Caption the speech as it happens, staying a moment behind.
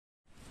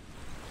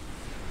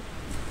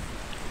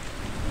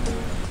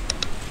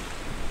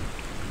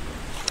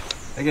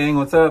Hey gang,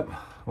 what's up?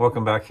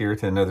 Welcome back here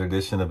to another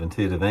edition of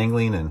Intuitive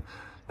Angling, and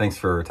thanks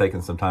for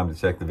taking some time to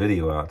check the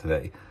video out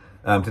today.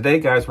 Today,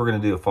 guys, we're going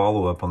to do a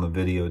follow-up on the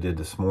video I did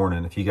this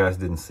morning. If you guys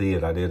didn't see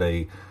it, I did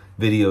a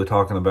video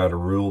talking about a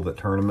rule that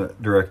tournament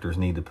directors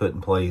need to put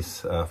in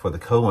place for the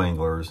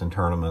co-anglers in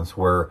tournaments,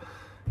 where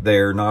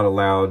they're not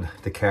allowed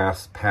to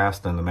cast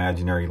past an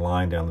imaginary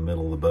line down the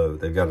middle of the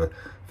boat. They've got to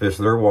fish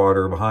their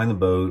water behind the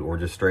boat or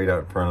just straight out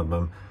in front of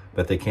them,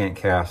 but they can't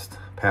cast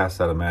past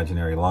that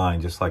imaginary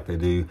line, just like they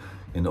do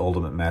in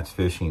Ultimate Match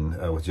Fishing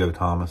with Joe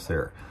Thomas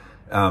there.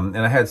 And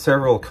I had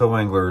several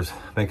co-anglers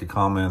make a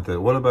comment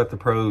that, what about the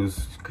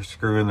pros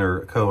screwing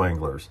their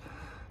co-anglers?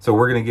 So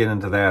we're going to get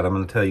into that. I'm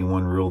going to tell you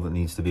one rule that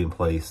needs to be in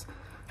place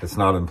that's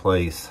not in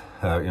place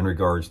in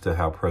regards to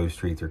how pros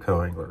treat their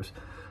co-anglers.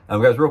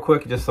 Guys, real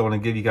quick, just I want to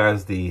give you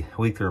guys the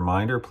weekly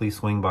reminder. Please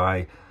swing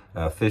by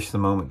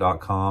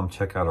fishthemoment.com.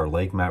 Check out our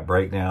lake map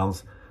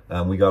breakdowns.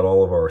 We got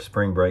all of our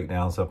spring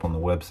breakdowns up on the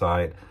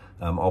website.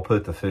 I'll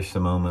put the Fish the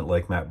Moment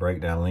Lake Map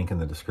Breakdown link in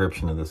the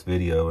description of this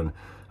video. And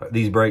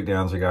these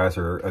breakdowns, guys,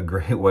 are a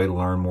great way to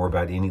learn more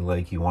about any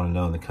lake you want to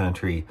know in the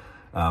country.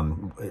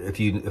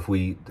 If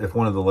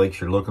one of the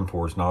lakes you're looking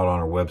for is not on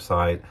our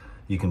website,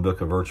 you can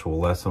book a virtual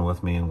lesson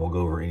with me, and we'll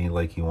go over any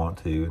lake you want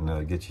to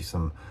and get you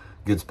some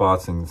good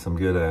spots and some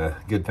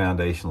good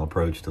foundational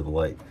approach to the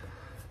lake.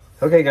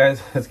 Okay,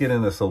 guys, let's get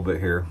into this a little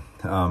bit here.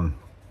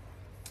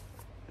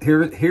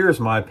 Here's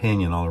my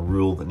opinion on a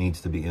rule that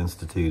needs to be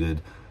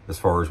instituted as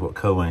far as what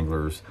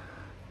co-anglers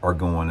are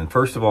going. And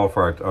first of all,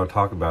 before I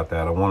talk about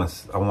that, I want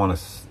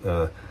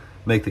to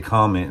make the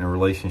comment in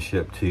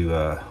relationship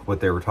to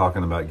what they were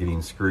talking about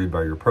getting screwed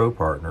by your pro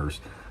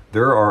partners.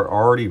 There are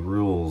already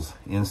rules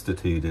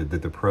instituted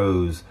that the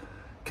pros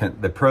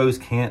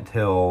can't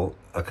tell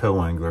a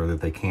co-angler that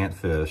they can't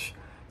fish,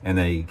 and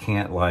they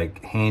can't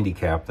like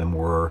handicap them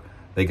where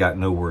they got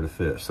nowhere to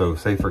fish. So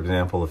say, for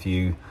example, if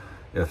you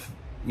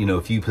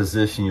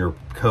position your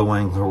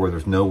co-angler where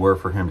there's nowhere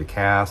for him to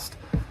cast,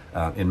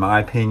 in my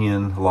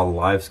opinion, a lot of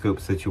live scope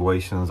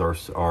situations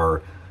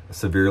are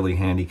severely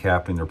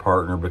handicapping their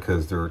partner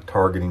because they're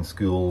targeting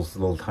schools,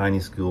 little tiny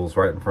schools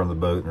right in front of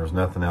the boat, and there's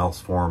nothing else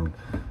for them.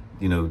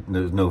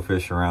 There's no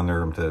fish around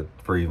there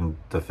for even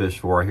to fish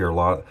for. I hear a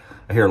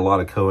lot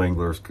of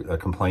co-anglers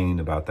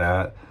complaining about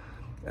that.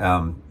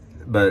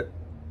 But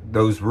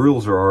those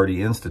rules are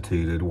already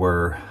instituted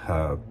where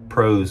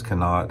pros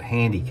cannot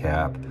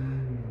handicap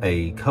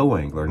a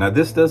co-angler. Now,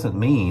 this doesn't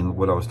mean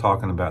what I was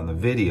talking about in the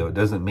video. It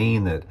doesn't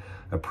mean that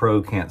a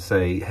pro can't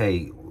say,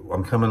 hey,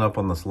 I'm coming up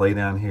on this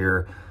laydown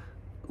here.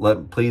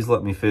 Please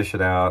let me fish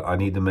it out. I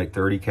need to make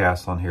 30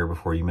 casts on here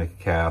before you make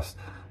a cast.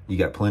 You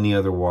got plenty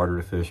other water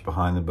to fish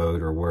behind the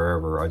boat or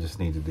wherever. I just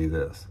need to do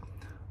this.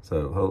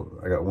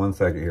 So I got 1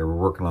 second here. We're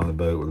working on the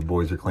boat where the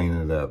boys are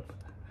cleaning it up.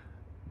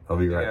 I'll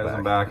be right back.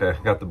 I'm back.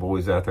 I got the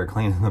boys out there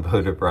cleaning the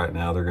boat up right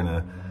now. They're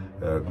gonna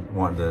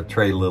want to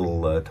trade a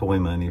little toy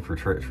money for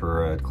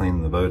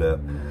cleaning the boat up.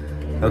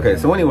 Okay,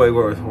 so anyway,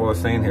 what I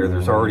was saying here,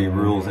 there's already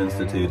rules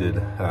instituted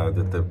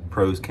that the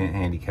pros can't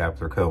handicap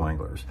their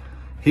co-anglers.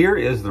 Here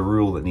is the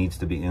rule that needs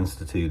to be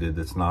instituted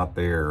that's not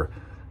there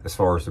as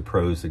far as the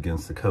pros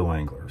against the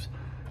co-anglers.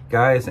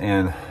 Guys,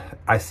 and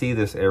I see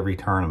this every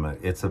tournament.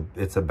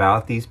 It's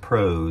about these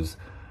pros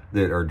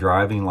that are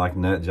driving like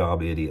nut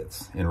job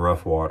idiots in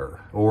rough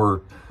water,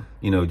 or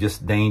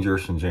just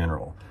dangerous in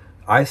general.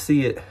 I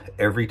see it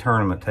every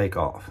tournament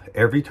takeoff.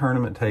 Every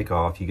tournament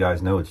takeoff, you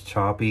guys know it's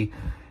choppy.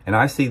 And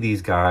I see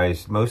these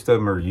guys, most of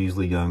them are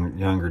usually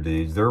younger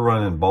dudes. They're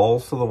running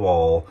balls to the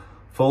wall,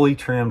 fully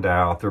trimmed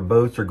out. Their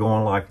boats are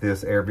going like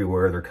this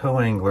everywhere. Their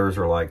co-anglers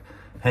are like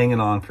hanging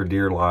on for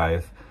dear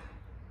life.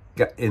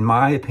 In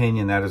my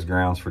opinion, that is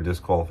grounds for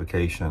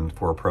disqualification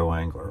for a pro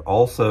angler.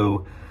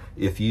 Also,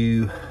 if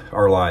you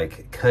are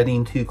like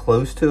cutting too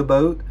close to a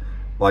boat,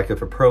 like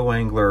if a pro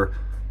angler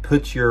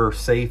puts your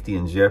safety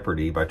in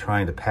jeopardy by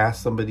trying to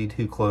pass somebody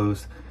too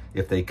close,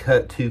 if they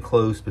cut too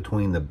close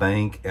between the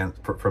bank and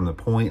from the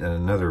point and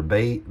another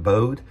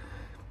boat,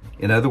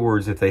 in other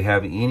words, if they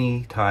have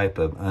any type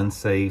of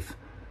unsafe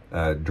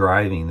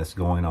driving that's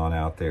going on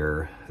out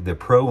there, the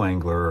pro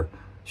angler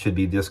should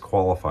be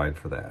disqualified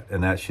for that.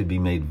 And that should be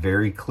made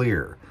very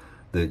clear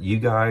that you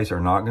guys are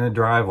not going to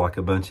drive like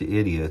a bunch of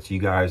idiots. You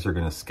guys are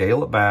going to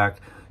scale it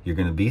back. You're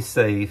going to be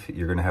safe.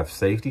 You're going to have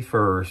safety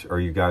first, or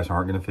you guys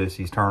aren't going to fish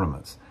these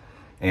tournaments.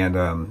 And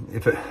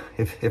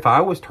if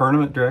I was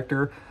tournament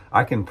director,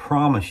 I can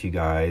promise you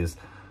guys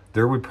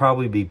there would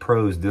probably be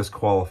pros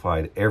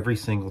disqualified every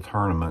single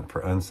tournament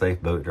for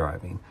unsafe boat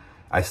driving.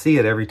 I see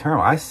it every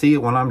tournament. I see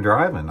it when I'm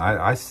driving.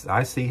 I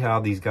see how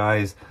these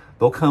guys,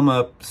 they'll come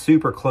up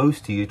super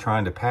close to you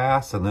trying to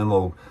pass, and then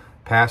they'll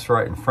pass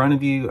right in front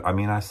of you. I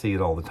mean, I see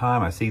it all the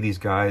time. I see these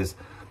guys,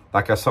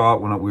 like I saw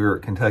it when we were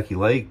at Kentucky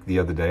Lake the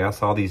other day. I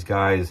saw these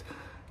guys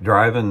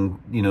driving,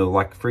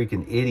 like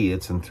freaking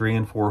idiots in 3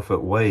 and 4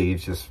 foot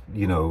waves, just,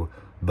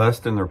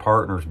 busting their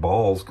partner's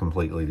balls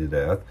completely to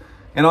death.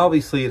 And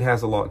obviously it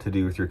has a lot to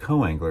do with your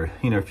co-angler.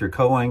 If your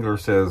co-angler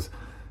says,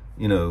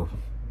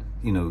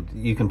 you know,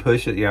 you can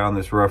push it, yeah, on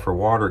this rougher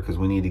water because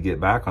we need to get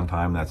back on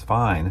time, that's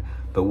fine.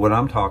 But what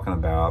I'm talking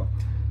about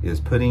is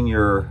putting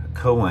your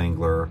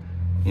co-angler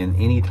in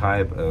any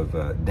type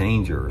of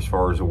danger as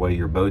far as the way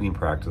your boating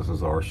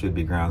practices are should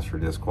be grounds for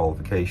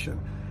disqualification.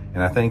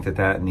 And I think that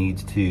that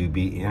needs to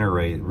be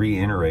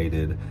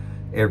reiterated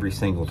every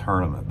single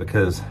tournament,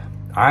 because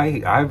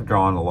I've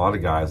drawn a lot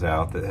of guys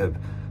out that have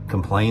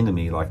complained to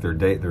me, like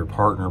their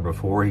partner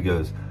before, he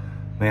goes,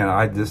 man,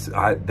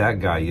 that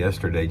guy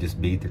yesterday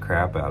just beat the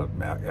crap out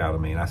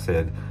of me. And I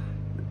said,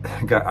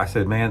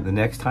 man, the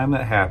next time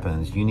that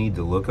happens, you need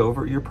to look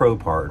over at your pro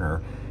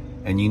partner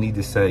and you need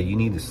to say, you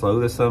need to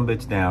slow this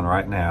sumbitch down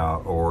right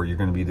now, or you're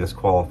going to be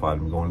disqualified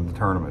from going to the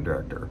tournament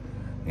director.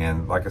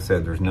 And like I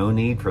said, there's no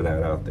need for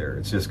that out there.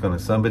 It's just going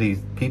to,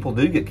 people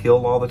do get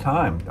killed all the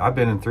time. I've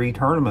been in 3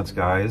 tournaments,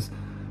 guys,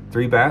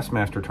 3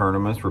 Bassmaster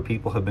tournaments where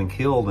people have been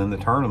killed in the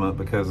tournament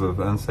because of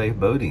unsafe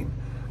boating.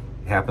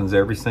 It happens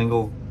every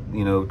single,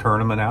 you know,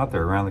 tournament out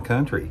there around the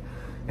country.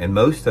 And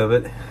most of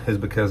it is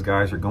because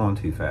guys are going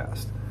too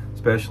fast,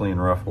 especially in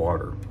rough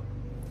water.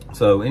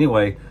 So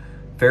anyway,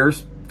 fair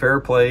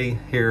play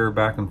here,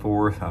 back and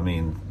forth. I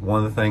mean,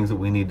 one of the things that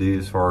we need to do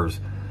as far as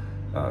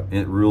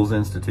rules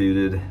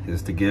instituted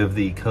is to give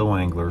the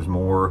co-anglers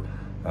more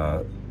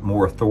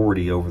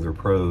authority over their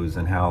pros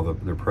and how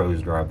their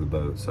pros drive the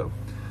boat. So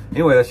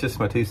anyway, that's just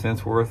my 2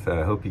 cents worth.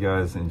 I hope you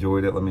guys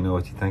enjoyed it. Let me know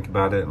what you think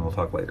about it, and we'll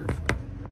talk later.